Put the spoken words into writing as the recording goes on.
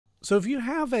So if you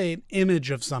have an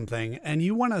image of something and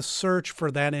you want to search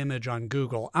for that image on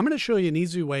Google, I'm going to show you an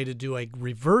easy way to do a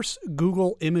reverse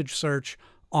Google image search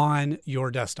on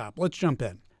your desktop. Let's jump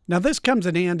in. Now this comes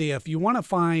in handy if you want to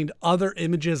find other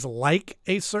images like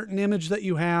a certain image that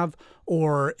you have,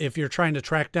 or if you're trying to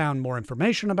track down more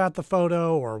information about the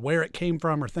photo or where it came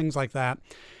from or things like that.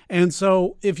 And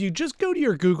so if you just go to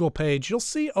your Google page, you'll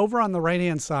see over on the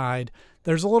right-hand side,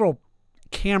 there's a little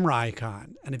camera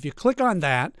icon. And if you click on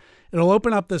that, it'll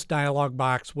open up this dialog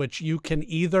box, which you can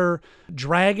either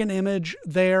drag an image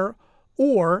there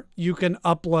or you can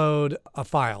upload a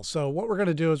file. So what we're going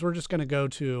to do is we're just going to go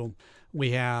to,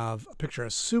 we have a picture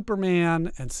of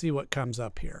Superman and see what comes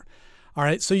up here. All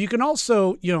right. So you can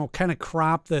also, kind of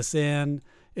crop this in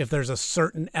if there's a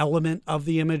certain element of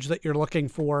the image that you're looking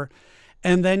for.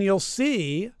 And then you'll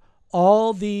see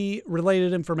all the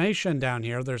related information down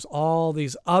here. There's all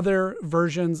these other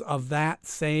versions of that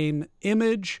same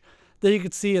image that you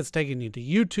can see. It's taking you to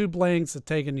YouTube links, it's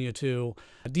taking you to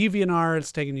DeviantArt,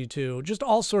 it's taking you to just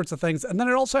all sorts of things. And then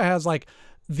it also has like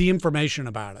the information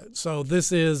about it. So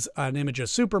this is an image of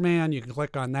Superman. You can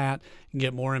click on that and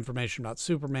get more information about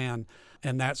Superman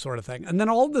and that sort of thing. And then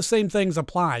all the same things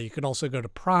apply. You could also go to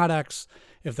products,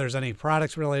 if there's any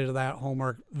products related to that,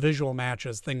 homework, visual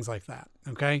matches, things like that.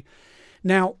 Okay.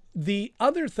 Now, the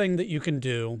other thing that you can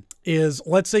do is,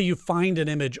 let's say you find an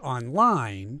image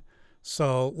online.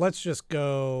 So let's just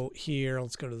go here.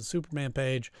 Let's go to the Superman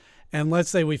page. And let's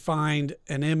say we find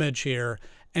an image here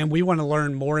and we want to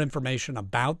learn more information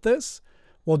about this.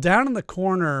 Well, down in the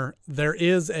corner, there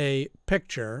is a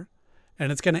picture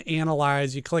and it's going to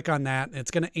analyze. You click on that and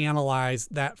it's going to analyze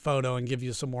that photo and give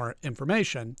you some more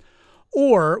information.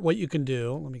 Or what you can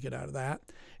do, let me get out of that,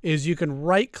 is you can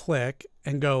right click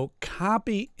and go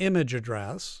copy image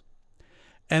address.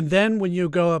 And then when you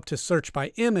go up to search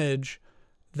by image,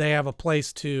 they have a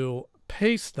place to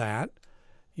paste that.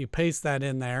 You paste that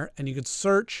in there and you can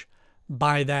search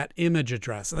by that image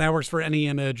address. And that works for any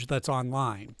image that's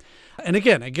online. And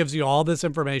again, it gives you all this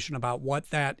information about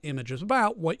what that image is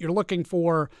about, what you're looking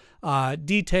for,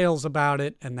 details about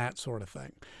it, and that sort of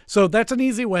thing. So that's an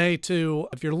easy way to,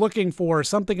 if you're looking for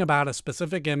something about a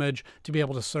specific image, to be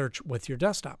able to search with your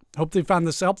desktop. Hope you found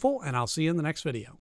this helpful, and I'll see you in the next video.